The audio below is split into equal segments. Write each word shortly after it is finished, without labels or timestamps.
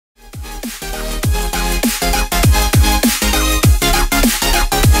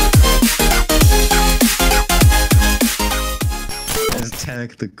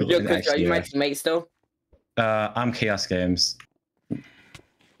the goal. Yo, Chris, are you my teammate still? I'm Chaos Games.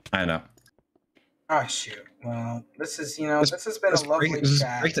 I know. Oh shoot. Well, this is this has been a lovely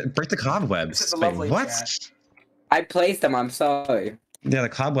chat. Break the cobwebs. This is a lovely what? chat. I placed them. I'm sorry. Yeah, the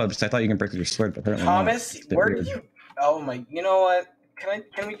cobwebs. I thought you can break with your sword, but apparently Thomas, not. where did you? Oh my! You know what? Can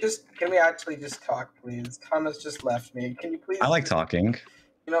we actually just talk, please? Thomas just left me. Can you please? I like talking.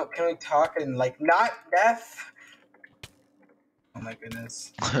 Can we talk and not death? Oh my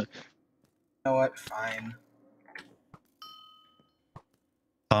goodness. You know what? Fine.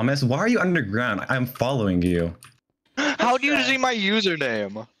 Thomas, why are you underground? I'm following you. How do you see my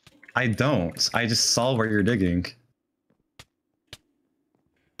username? I don't. I just saw where you're digging.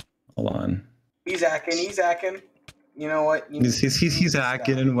 Hold on. He's hacking. You know what? He's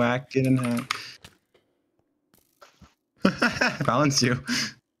hacking and whacking and hack. Balance you.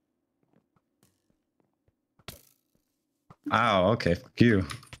 Oh, okay. Fuck you.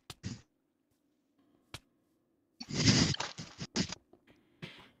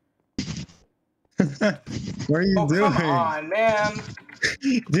 What are you doing? Come on, man.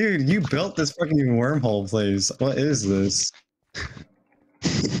 Dude, you built this fucking wormhole place. What is this?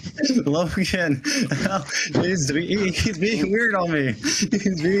 Logan, he's being weird on me.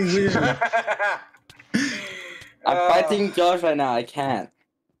 He's being weird. I'm fighting Josh right now. I can't.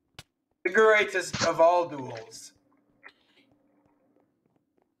 The greatest of all duels.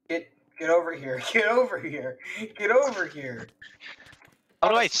 Get over here. Get over here. Get over here. How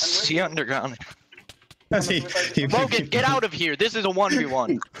do I see underground? Logan, get out of here! This is a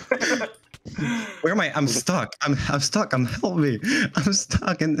 1v1. Where am I? I'm stuck. I'm stuck. Help me. I'm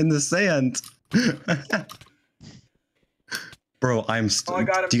stuck in the sand. Bro, I'm stuck. Oh, I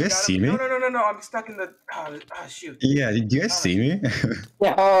got him. Do you guys see me? No. I'm stuck in the. Oh, shoot. Yeah. Do you guys see me?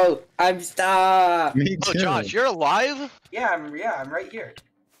 Oh, I'm stuck. Me too. Oh, Josh, you're alive? Yeah, I'm right here.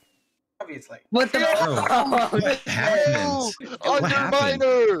 Obviously. What the? What happened? What happened?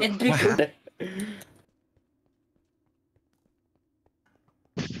 Underminer! What happened?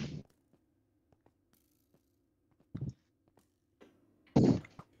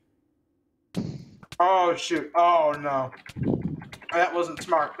 Oh shoot! Oh no! That wasn't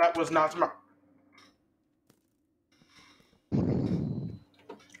smart. That was not smart.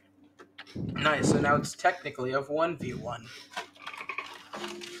 Nice. So now it's technically of 1v1.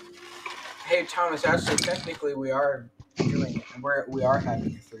 Hey Thomas, actually, technically we are doing it. We are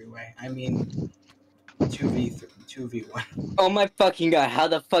having a three-way. I mean, 2v1. Oh my fucking god! How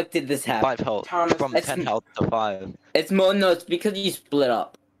the fuck did this happen? 5 health. Thomas, From 10 health to 5. It's more no. It's because you split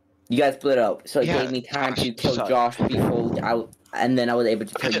up. You guys split up, so it gave me time to kill Josh before and then I was able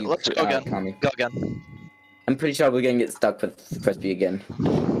to kill you. Let's go again. Tommy. Go again. I'm pretty sure we're gonna get stuck with Crispy again.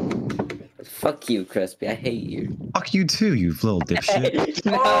 Fuck you, Crispy. I hate you. Fuck you too, you little dipshit.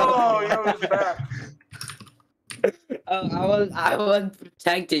 Oh, you was back. I was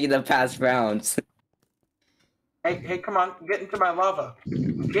protecting the past rounds. Hey, come on, get into my lava.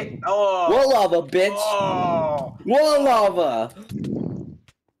 What lava, bitch? Oh. What lava?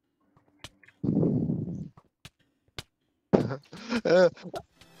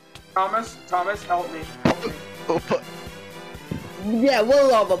 Thomas, help me. Yeah, what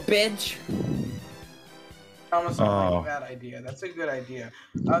lava, bitch? Thomas, not a bad idea. That's a good idea.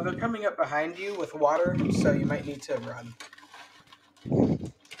 They're coming up behind you with water, so you might need to run.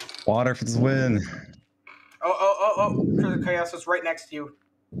 Water for the win. Oh! Chaos is right next to you.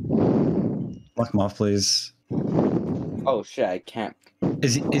 Lock him off, please. Oh shit, I can't.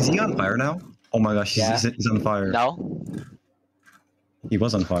 Is he on fire now? Oh my gosh, he's on fire. No. He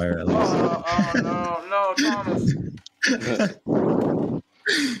was on fire at least. No, Thomas.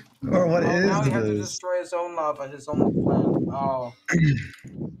 Or what is now he this? has to destroy his own lava, his own plant. Oh.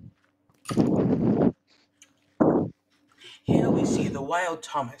 Here we see the wild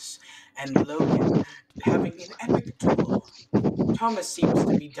Thomas and Logan having an epic duel. Thomas seems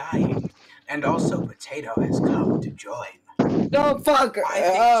to be dying, and also Potato has come to join. No, fuck!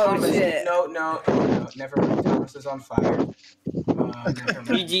 Thomas, shit! No, never mind. Thomas is on fire. Never mind.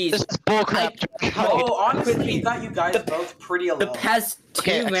 GG's. Honestly, we got you guys both pretty alone. The past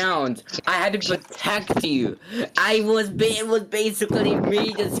 2 rounds, I had to protect you. It was basically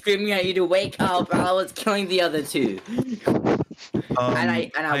me just screaming at you to wake up, and I was killing the other 2. And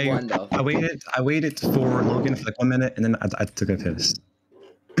I won though. I waited for Logan for like 1 minute, and then I took a piss.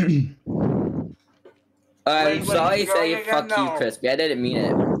 I'm sorry to say fuck you, Crispy. I didn't mean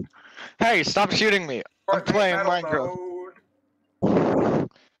it. Hey, stop shooting me. I'm playing Minecraft.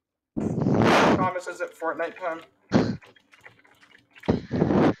 Thomas, is it Fortnite time?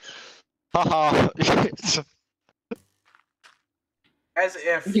 Haha. As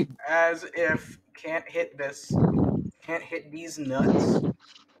if can't hit this. Can't hit these nuts.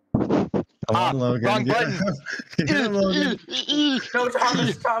 Come on, Logan. wrong Get button. him. Get him, Logan. No,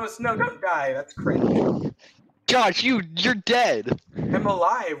 Thomas, no, don't die. That's cringe. Josh, you're dead. I'm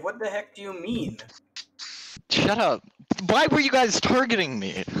alive. What the heck do you mean? Shut up. Why were you guys targeting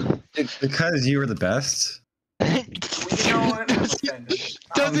me? Because you were the best. Well, you know what? I'm offended.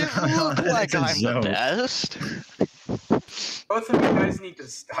 Does it look like It's a I'm the joke. best? Both of you guys need to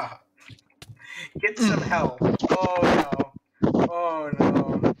stop. Get some help. Oh no. Oh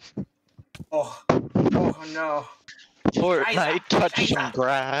no. Oh. Oh no. Fortnite touching Scheiße.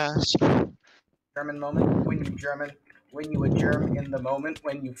 grass. German moment. When you German. When you a germ in the moment.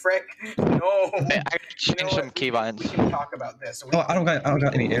 When you frick. No. I gotta You know change what? some We keybinds. can talk about this. Oh, I don't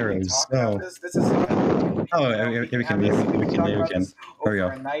got any arrows. Talk about So. this. This is. Oh, yeah, we can, have yeah, this- we can, talk yeah, we about can. this There we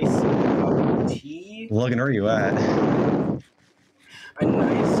over go. A nice cup of tea. Logan, where are you at? A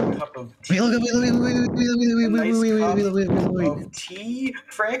nice cup of tea. Wait, Logan, wait. Of tea.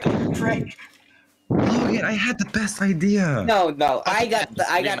 Frick. Logan, I had the best idea. No, I got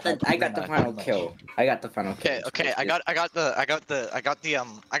the final kill. I got the final kill. Okay, I got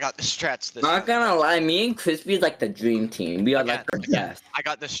the strats. This Not gonna lie, me and Crispy is like the dream team. We are like the best. I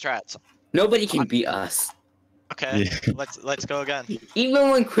got the strats. Nobody can beat us. Okay, Yeah. let's go again.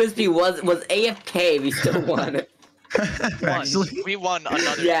 Even when Crispy was AFK, we still won. Actually, We won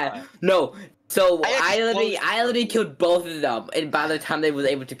another Yeah, time. no. So I I literally killed both of them, and by the time they was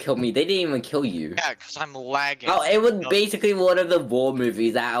able to kill me, they didn't even kill you. Yeah, because I'm lagging. Oh, it was basically one of the war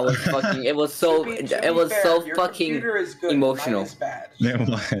movies that I was fucking. It was so. To be It was fair, so your fucking. computer is good, emotional. mine is bad.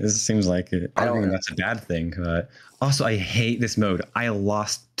 it seems like it. I I don't don't think know. that's a bad thing, but also I hate this mode. I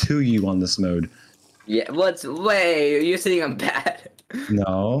lost to you on this mode. Yeah. Wait? You're saying I'm bad?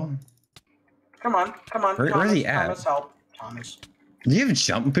 No. Come on. Where's he at? Thomas, help. Thomas. Do you have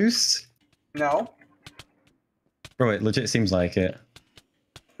jump boost? No. Bro, it legit seems like it.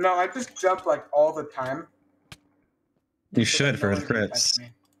 No, I just jump like all the time. You so should that for no one can touch crits. me.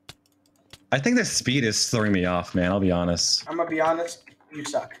 I think the speed is throwing me off, man. I'll be honest. I'm gonna be honest. You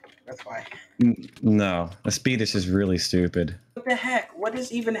suck. That's why. No, the speed is just really stupid. What the heck? What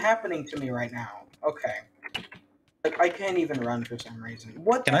is even happening to me right now? Okay. Like I can't even run for some reason.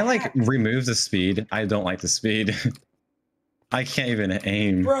 What? Can the I like heck? remove the speed? I don't like the speed. I can't even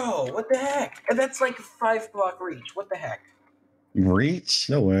aim. Bro, what the heck? And that's like 5-block reach. What the heck? Reach?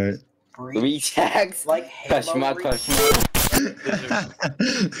 No way. Reach? Rejects. Like Halo Question mark? reach? Question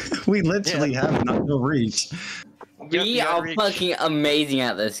mark. We literally have no reach. You We gotta are reach. fucking amazing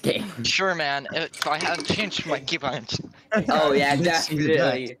at this game. Sure, man. If I had changed my keybinds. Oh yeah, Let's change it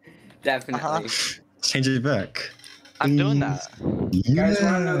back. definitely. Change it back. I'm doing that. You guys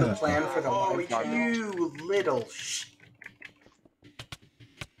want to know the Yeah. plan for the Oh, live yeah. channel? You little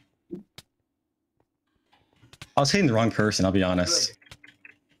I was hitting the wrong person, I'll be honest.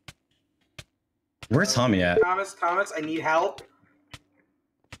 Where's Tommy at? Thomas, I need help.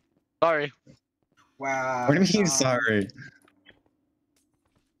 Sorry. Wow. What do you mean Tom. sorry?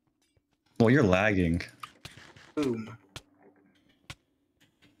 Well, you're lagging. Boom.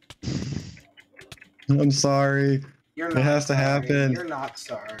 I'm sorry. You're It not has to sorry. happen. You're not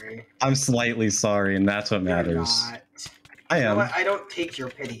sorry. I'm slightly sorry, and that's what You're matters. not. I You know am. what? I don't take your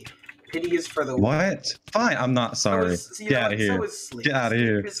pity. Pity is for the What? Fine, I'm not So sorry. is- see, you Get know out of what? So here. is sleep. Get outta Sleep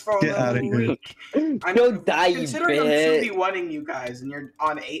here. is for Get the outta here. weak. I'm Don't die, you considering I'm bitch. 2v1ing you guys and you're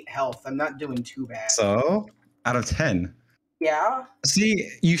on 8 health. I'm not doing too bad. So, out of 10. Yeah. See,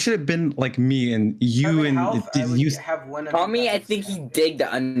 you should have been like me, and you Seven and health, I would you. have one of Tommy, you I guys. think he digged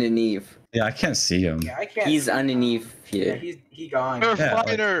underneath. Yeah, I can't see him. Yeah, I can't. He's see him. underneath Yeah, here. he gone. Nerf Yeah, like-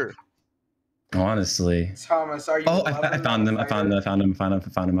 fighter. Honestly. Thomas, are you? Oh, a lover, I found not him. a I found him. fighter?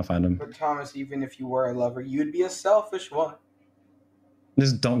 I found him. But Thomas, even if you were a lover, you'd be a selfish one.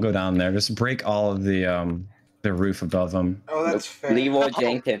 Just don't go down there. Just break all of the roof above them. Oh, that's fair. Leroy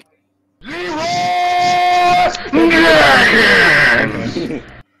Jenkins.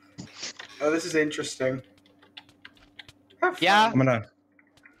 Oh, this is interesting. Have fun. Yeah. I'm gonna.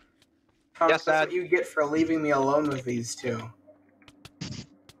 Thomas, Yes, that's Dad. what you get for leaving me alone with these two.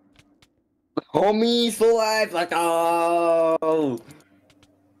 Homie's alive, like oh.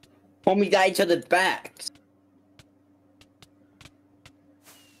 Homie got each other's backs.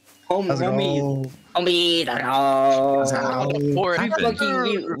 How's it Homies, go? homies, like oh. What We happened?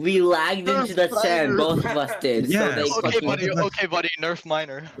 fucking we lagged into the sand, both of us did. Yes. So they Okay, fucking buddy. Okay, buddy. Nerf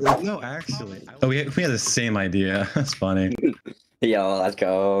minor. No, actually. Oh, we had the same idea. That's funny. Yo, let's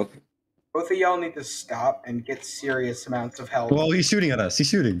go. Both of y'all need to stop and get serious amounts of help. Well, he's shooting at us. He's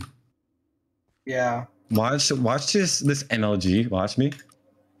shooting. Yeah. Watch this MLG. Watch me.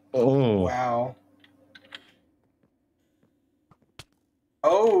 Oh. Wow.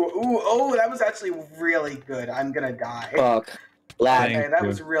 Oh, that was actually really good. I'm gonna die. Fuck. Lag. Okay, Thank that you.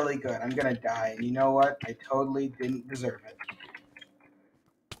 was really good. I'm gonna die. And you know what? I totally didn't deserve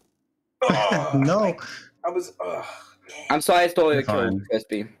it. Ugh, No. I was. Ugh. I'm sorry I stole your kill, Fine.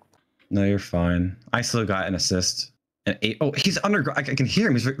 Crispy. No, you're fine. I still got an assist. An 8. Oh, he's underground. I can hear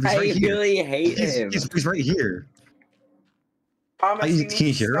him. He's I right here. really hate him. He's right here. Thomas, you need can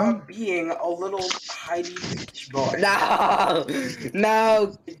you to hear stop being a little hidey bitch boy. No!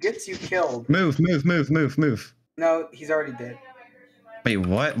 No! It gets you killed. Move. No, he's already dead. Wait,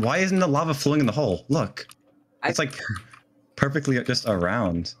 what? Why isn't the lava flowing in the hole? Look. I- It's like perfectly just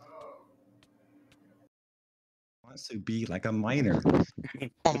around. Wants to be like a miner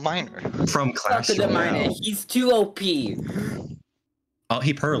Oh, miner. from Clash Fuck the miner. Royale. He's too OP. Oh,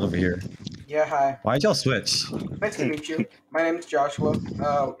 he Pearl over here. Yeah, hi. Why'd y'all switch? Nice to meet you. My name's Joshua.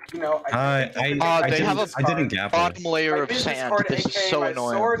 You know, Hi, I they did have a this I didn't card. gap Bottom layer My of business sand. card, This is aka so my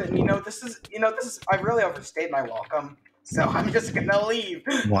annoying. sword, and this is I really overstayed my welcome, so I'm just gonna leave.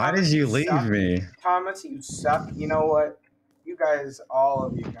 Why did you leave suck. me? Thomas, you suck. You know what? You guys, all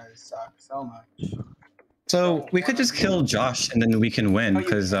of you guys suck so much. So we could just kill Josh and then we can win No, you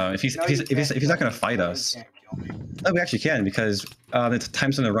because can't. if he's No, if he's, you if he's can't if he's not kill gonna me. fight No, you us, can't kill me. no, we actually can because the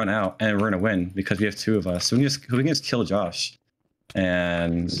time's gonna run out and we're gonna win because we have 2 of us. So we can just kill Josh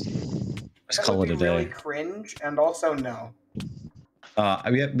and just That call would it a be really day. cringe, and also no.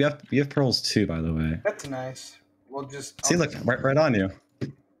 We have pearls too, by the way. That's nice. We'll just See, look, right on you.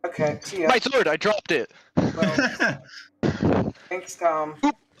 Okay, see ya. My sword, I dropped it. Well, thanks, Tom.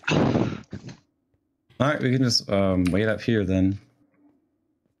 All right, we can just wait up here then.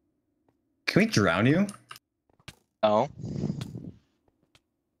 Can we drown you? No.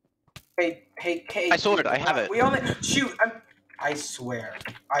 Hey, My sword, I have it. We only shoot. I swear,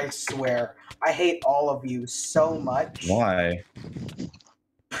 I hate all of you so much. Why?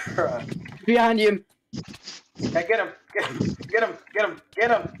 Bruh. Behind you. Hey, get him! Get him!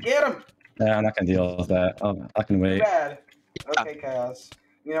 Nah, I'm not gonna deal with that. I can Too wait. bad. Okay, Chaos.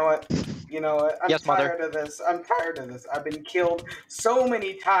 You know what? I'm Yes, mother. tired of this. I've been killed so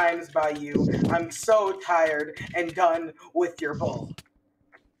many times by you. I'm so tired and done with your bull.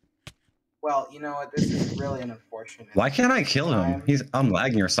 Well, you know what? This is really an unfortunate. Why can't I kill him? I'm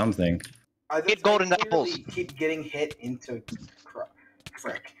lagging or something. Get golden clearly apples. Keep getting hit into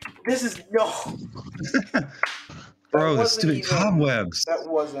frick. This is no. Bro, the wasn't stupid even- cobwebs. That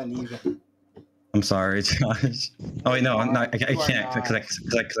wasn't even. I'm sorry, Josh. Oh wait, no, I'm not. I You are can't because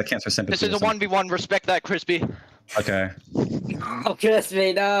I can't for sympathy. This is a 1v1. Respect that, Crispy. Okay. Oh,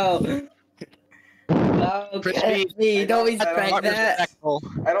 Crispy, no. No, Crispy. Crispy, don't I don't respect want that. Respectful.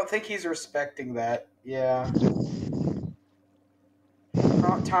 I don't think he's respecting that. Yeah.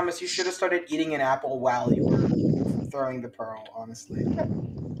 Thomas, you should have started eating an apple while you were throwing the pearl, honestly.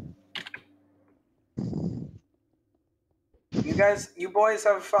 You boys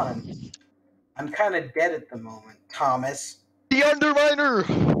have fun. I'm kind of dead at the moment, Thomas. The Underminer.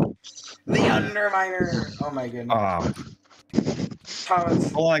 The Underminer! Oh my goodness. Ah.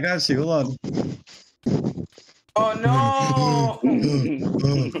 Thomas. Oh, I got you. Hold Oh no!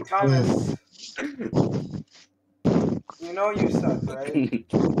 on. Thomas. You know you suck, right?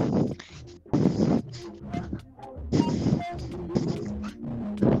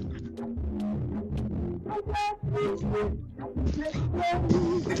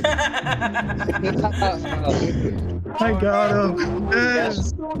 I got him.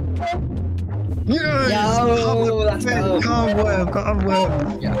 Yes. Yes. Yo, let's go. Cobweb.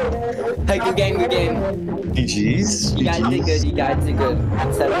 Hey, good game. GG's. You guys did good.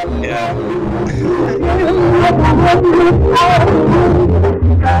 7. Yeah.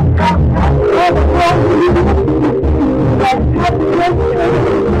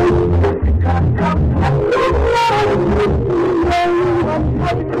 Yeah.